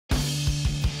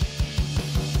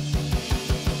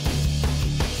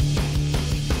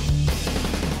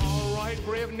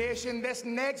Brave Nation, this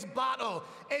next battle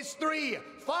is 3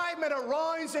 5-minute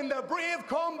rounds in the Brave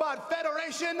Combat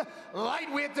Federation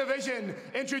lightweight division.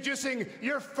 Introducing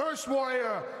your first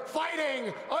warrior,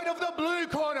 fighting out of the blue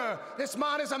corner. This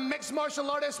man is a mixed martial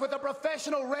artist with a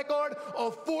professional record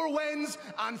of 4 wins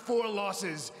and 4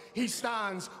 losses. He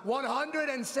stands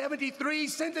 173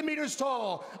 centimeters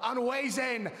tall and weighs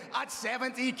in at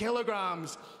 70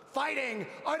 kilograms. Fighting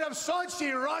out of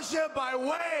Sochi, Russia by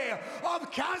way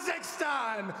of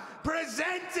Kazakhstan,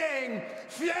 presenting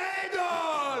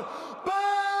Fedor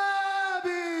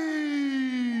Babich.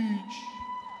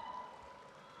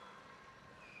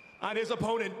 And his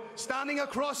opponent, standing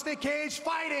across the cage,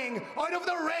 fighting out of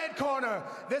the red corner.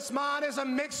 This man is a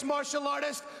mixed martial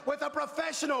artist with a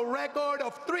professional record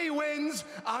of 3 wins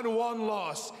and 1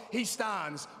 loss. He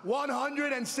stands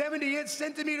 178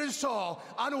 centimeters tall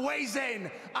and weighs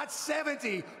in at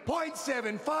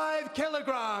 70.75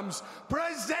 kilograms.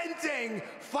 Presenting,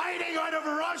 fighting out of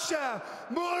Russia,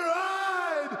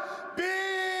 Murad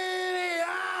Bilarov.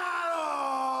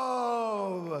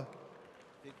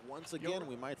 Once again,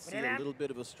 we might see a little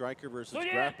bit of a striker versus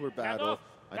grappler battle.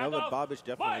 I know that Babich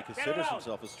definitely considers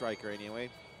himself a striker anyway.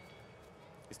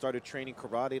 He started training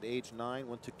karate at age 9,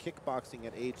 went to kickboxing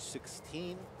at age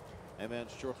 16, and then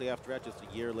shortly after that, just a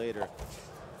year later,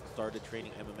 started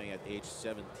training MMA at age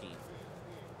 17.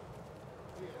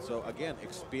 So again,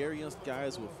 experienced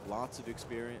guys with lots of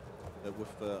experience,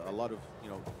 with a lot of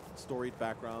storied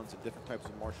backgrounds in different types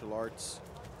of martial arts.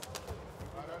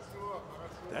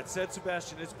 That said,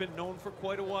 Sebastian, it's been known for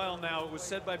quite a while now. It was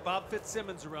said by Bob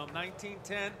Fitzsimmons around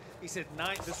 1910. He said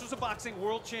this was a boxing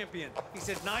world champion. He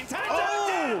said 9 times out of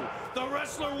 10, the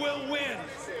wrestler will win.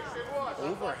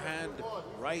 Overhand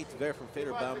right there from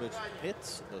Fedor Babich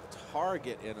hits the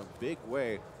target in a big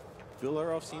way.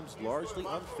 Bilarov seems largely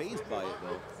unfazed by it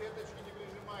though.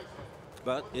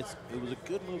 But it was a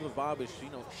good move of Babich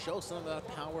to show some of that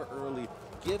power early.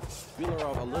 Give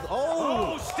Bilarov a little.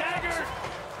 Oh, staggered!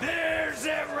 There's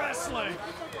it wrestling.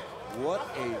 What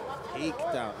a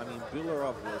takedown. I mean,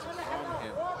 Bilarov was on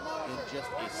him in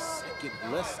just a second,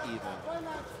 less even.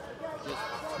 Just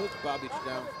took Babich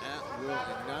down at will,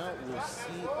 and now we'll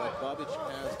see what Babich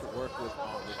has to work with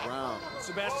on the ground.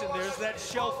 Sebastian, there's that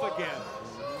shelf again.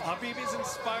 Habib is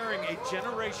inspiring a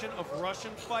generation of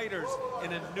Russian fighters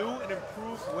in a new and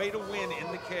improved way to win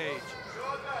in the cage.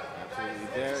 Absolutely,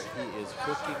 there he is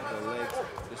hooking the legs,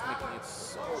 just making it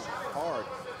so hard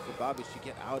for Babich to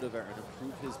get out of there and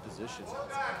improve his position.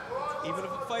 Even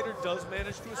if a fighter does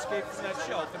manage to escape from that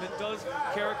shelf, and it does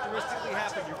characteristically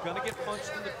happen, you're going to get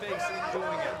punched in the face in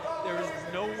doing it. There is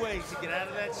no way to get out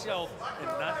of that shelf and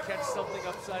not catch something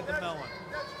upside the melon.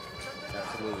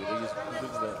 Absolutely,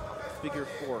 using the figure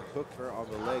 4 hook her on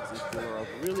the legs is Bilarov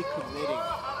really committing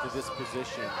to this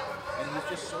position, and he's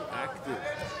just so active.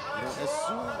 As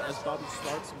soon as Babich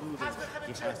starts moving,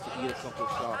 he has to eat a couple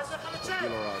shots from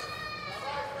Bilarov.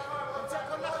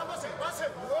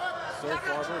 So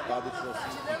far, though, Babich will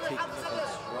seem to be taking it in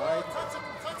stride.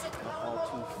 Not all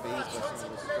too phased by some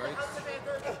of the strikes.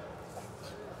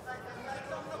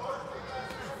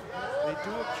 They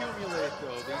do accumulate,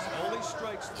 though. These only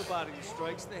strikes to the body, these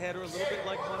strikes to the head are a little bit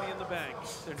like Money in the Bank.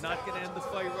 They're not going to end the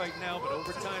fight right now, but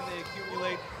over time they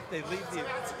accumulate. They leave the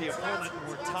opponent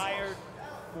more tired,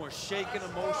 more shaken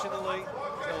emotionally. So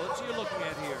that's what you're looking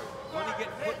at here. Money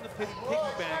getting put in the piggy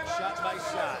bank, shot by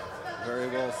shot. Very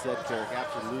well said, Kirk.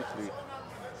 Absolutely.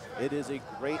 It is a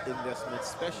great investment,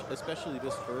 especially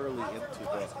this early into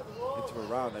a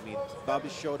round. I mean,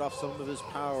 Babich showed off some of his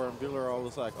power, and Bilarov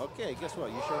was like, okay, guess what?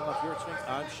 You're showing off your strength,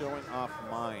 I'm showing off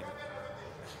mine.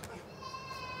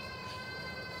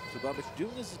 So Babich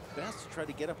doing his best to try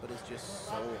to get up, but it's just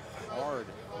so hard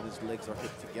when his legs are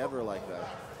hit together like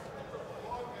that.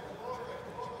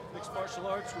 Mixed martial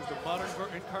arts was the modern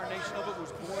incarnation of it.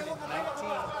 Was born in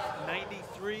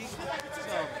 1993, so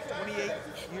 28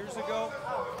 years ago,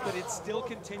 but it still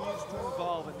continues to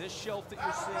evolve. And this shelf that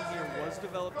you're seeing here was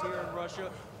developed here in Russia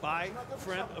by a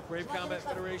friend of Brave Combat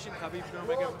Federation, Habib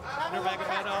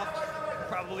Nurmagomedov.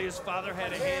 Probably his father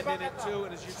had a hand in it too.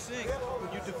 And as you're seeing,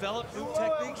 when you develop new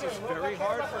techniques, it's very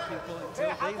hard for people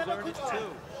until they learn it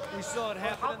too. We saw it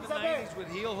happen in the 90s with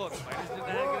heel hooks. Fighters didn't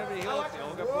know how to get over the heel hook. They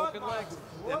all got broken legs.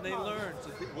 Then they learned. So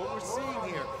what we're seeing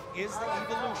here is the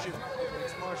evolution of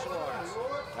mixed martial arts.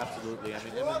 Absolutely. I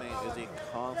mean, MMA is a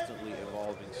constantly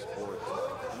evolving sport. I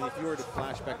mean, if you were to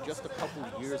flash back just a couple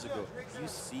of years ago, you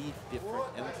see different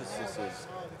emphases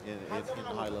in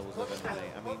high levels of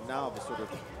MMA. I mean, now the sort of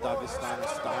Dagestani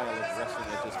style of wrestling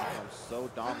has just become so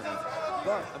dominant.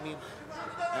 But, I mean,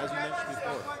 as you mentioned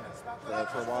before,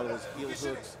 For a while, it was heel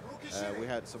hooks. We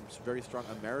had some very strong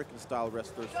American-style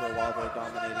wrestlers for a while that were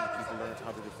dominating. People learned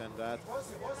how to defend that.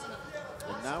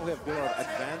 And now we have Bilarov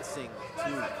advancing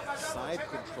to side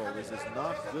control. This is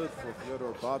not good for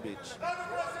Fedor Babich.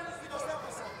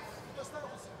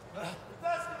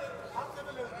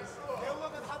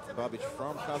 Babich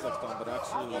from Kazakhstan, but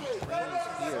actually trains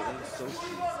here in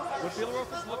Sochi. What Bilarov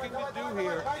is looking to do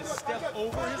here is step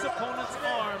over his opponent's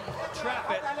arm, trap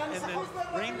it, and then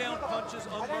rain down punches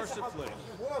unmercifully.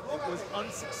 It was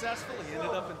unsuccessful. He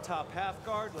ended up in top half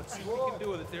guard. Let's see what he can do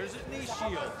with it. There's a knee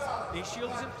shield. Knee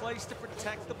shield is in place to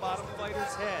protect the bottom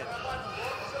fighter's head.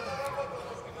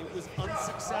 It was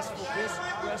unsuccessful. This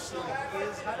wrestling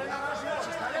is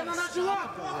just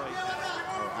unstoppable right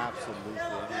now. Oh, absolutely.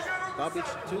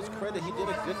 Babich, to his credit, he did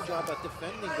a good job at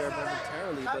defending there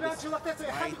momentarily, but it's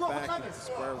right back into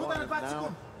square one. And now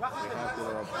we have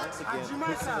Bilarov once again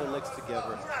putting their legs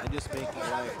together and just making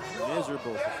life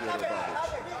miserable for Fedor Babich.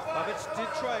 Babich did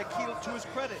try a key, to his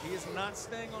credit. He is not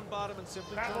staying on bottom and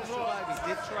simply trying to survive.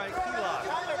 He did try a key lock.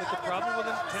 But the problem with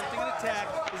attempting an attack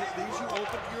is it leaves you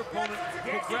open to your opponent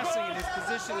progressing in his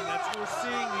position, and that's what we're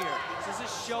seeing here. This is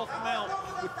a shelf mount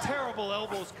with terrible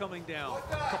elbows coming down.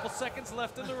 A couple seconds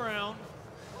left in the round.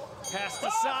 Past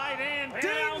the side and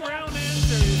ding! Round ends.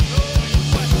 There is no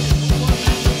question.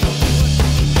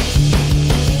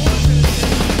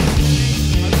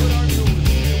 I would argue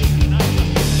it was not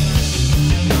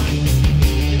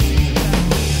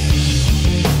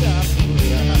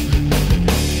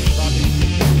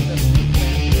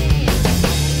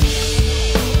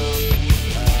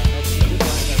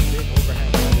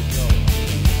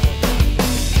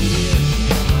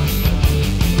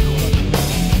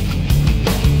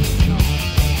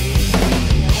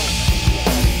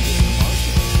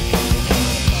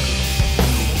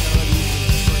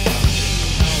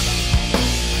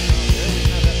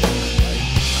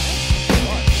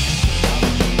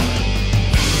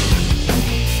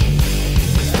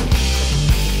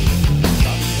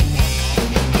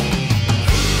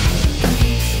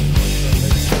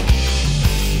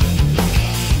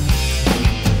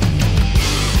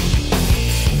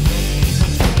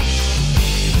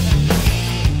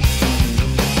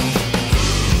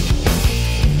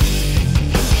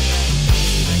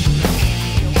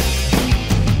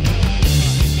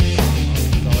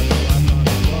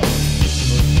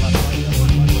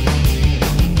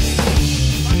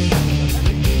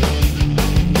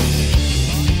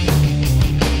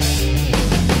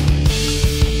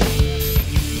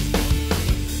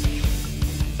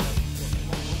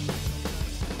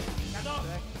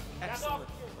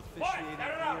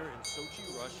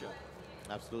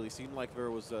Absolutely. Seemed like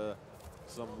there was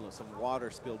some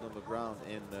water spilled on the ground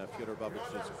in Fedor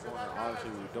Babich's corner.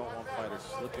 Obviously, we don't want fighters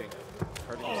slipping,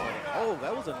 hurting himself. Oh,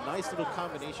 that was a nice little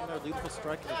combination there. Beautiful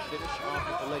strike and a finish off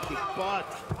with the leg kick, but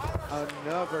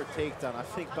another takedown. I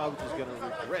think Babich is going to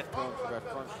regret going for that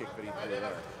front kick that he threw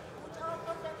there.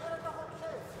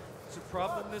 It's a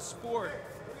problem in this sport.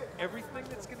 Everything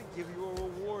that's going to give you a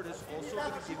reward is also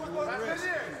going to give you a risk.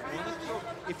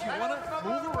 If you want to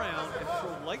move around and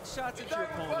throw light shots at your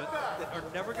opponent that are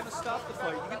never going to stop the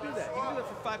fight, you can do that. You can do that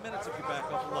for 5 minutes if you back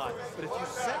up a lot. But if you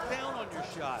set down on your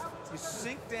shot, you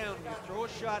sink down, you throw a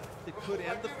shot that could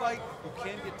end the fight, you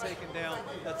can get taken down.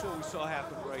 That's what we saw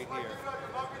happen right here.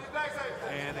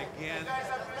 And again,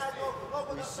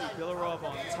 we see Bilarov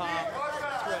on top,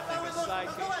 threatening a side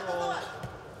control,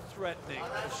 threatening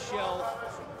the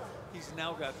shelf. He's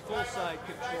now got full side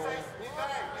control.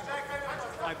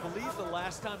 I believe the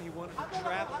last time he wanted to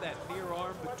trap that near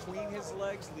arm between his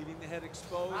legs, leaving the head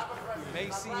exposed. We may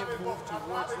see him move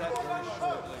towards that very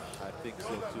shortly. I think so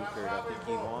too, Kurt. I think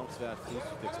he wants that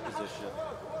crucifix position.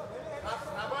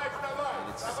 And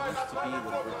it seems to be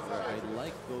where I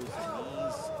like those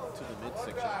knees to the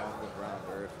midsection on the ground,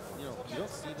 where you don't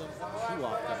see them too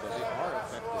often, but they are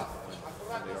effective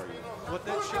when they are used. What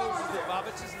that shows is that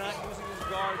Babich is not using his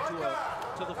guard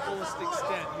to the fullest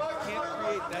extent. You can't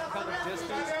create that kind of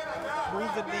distance.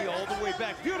 Move the knee all the way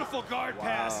back. Beautiful guard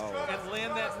pass and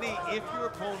land that knee if your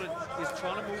opponent is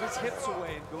trying to move his hips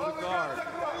away and go to guard.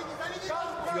 If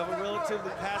you have a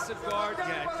relatively passive guard,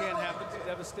 yeah, it can have a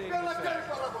devastating effect.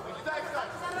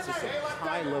 This is some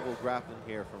high-level grappling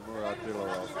here from Murad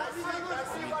Bilarov. I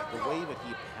mean, the way that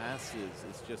he passes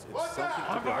is just, it's something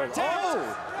to behold. Oh!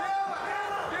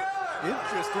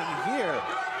 Interesting here.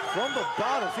 From the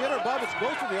bottom, Fedor Babich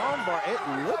goes to the armbar. It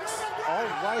looks all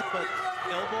right, but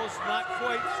elbow's not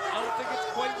quite, I don't think it's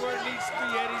quite where it needs to be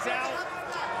yet. He's out.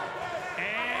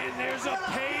 And there's a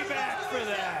payback for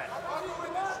that.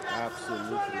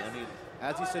 Absolutely. I mean,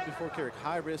 as you said before, Carrick,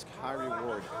 high risk, high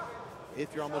reward.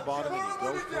 if you're on the bottom and you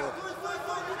go for it.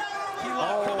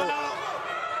 Coming out.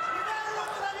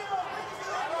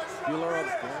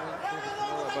 Bilarov's going for the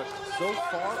Kimura, but so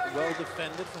far, well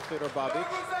defended from Fedor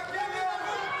Babich.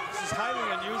 This is highly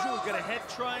unusual. We've got a head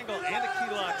triangle and a key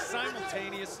lock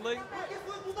simultaneously.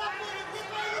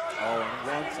 Oh, and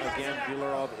once again,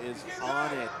 Bilarov is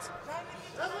on it.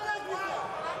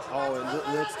 Oh, and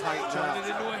let's tighten up. Turned it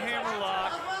into a hammer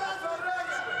lock.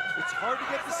 It's hard to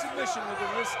get the submission with the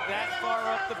wrist that far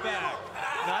up the back.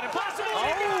 Not impossible.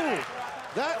 Oh,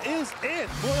 that is it.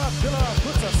 Murad Bilarov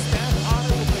puts a stamp on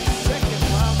it with a second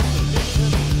round submission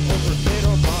over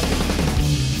Fedor Babich.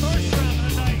 First round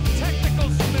of the night, technical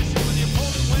submission when the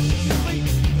opponent went to sleep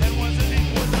and was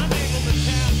unable to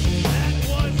tap. That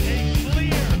was a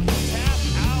clear tap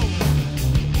out.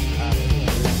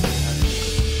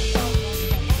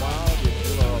 Wow, did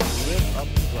Bilarov live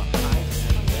up to the high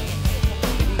and then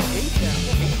he ate that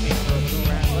for a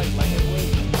 2-round fight like it was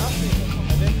nothing.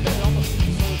 And then almost so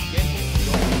it's getting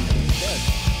going instead.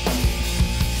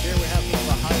 Here we have some of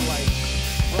the highlights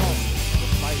from the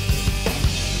fight.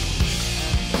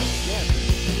 And again,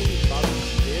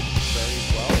 Babich did very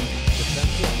well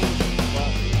defensively,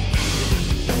 but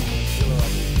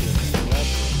Bilarov just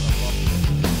left above.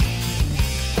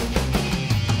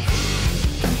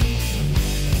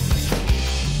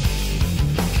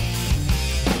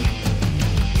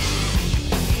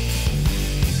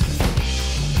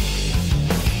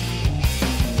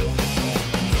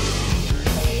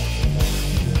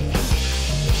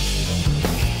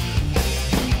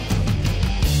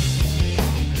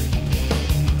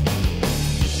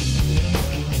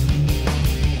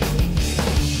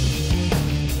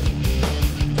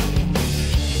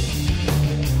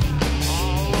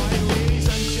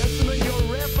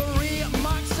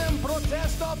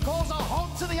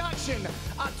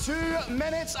 At 2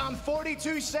 minutes and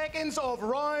 42 seconds of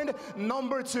round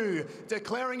number 2.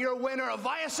 Declaring your winner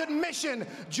via submission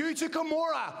due to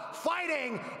Kimura,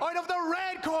 fighting out of the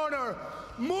red corner,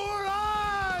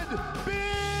 Murad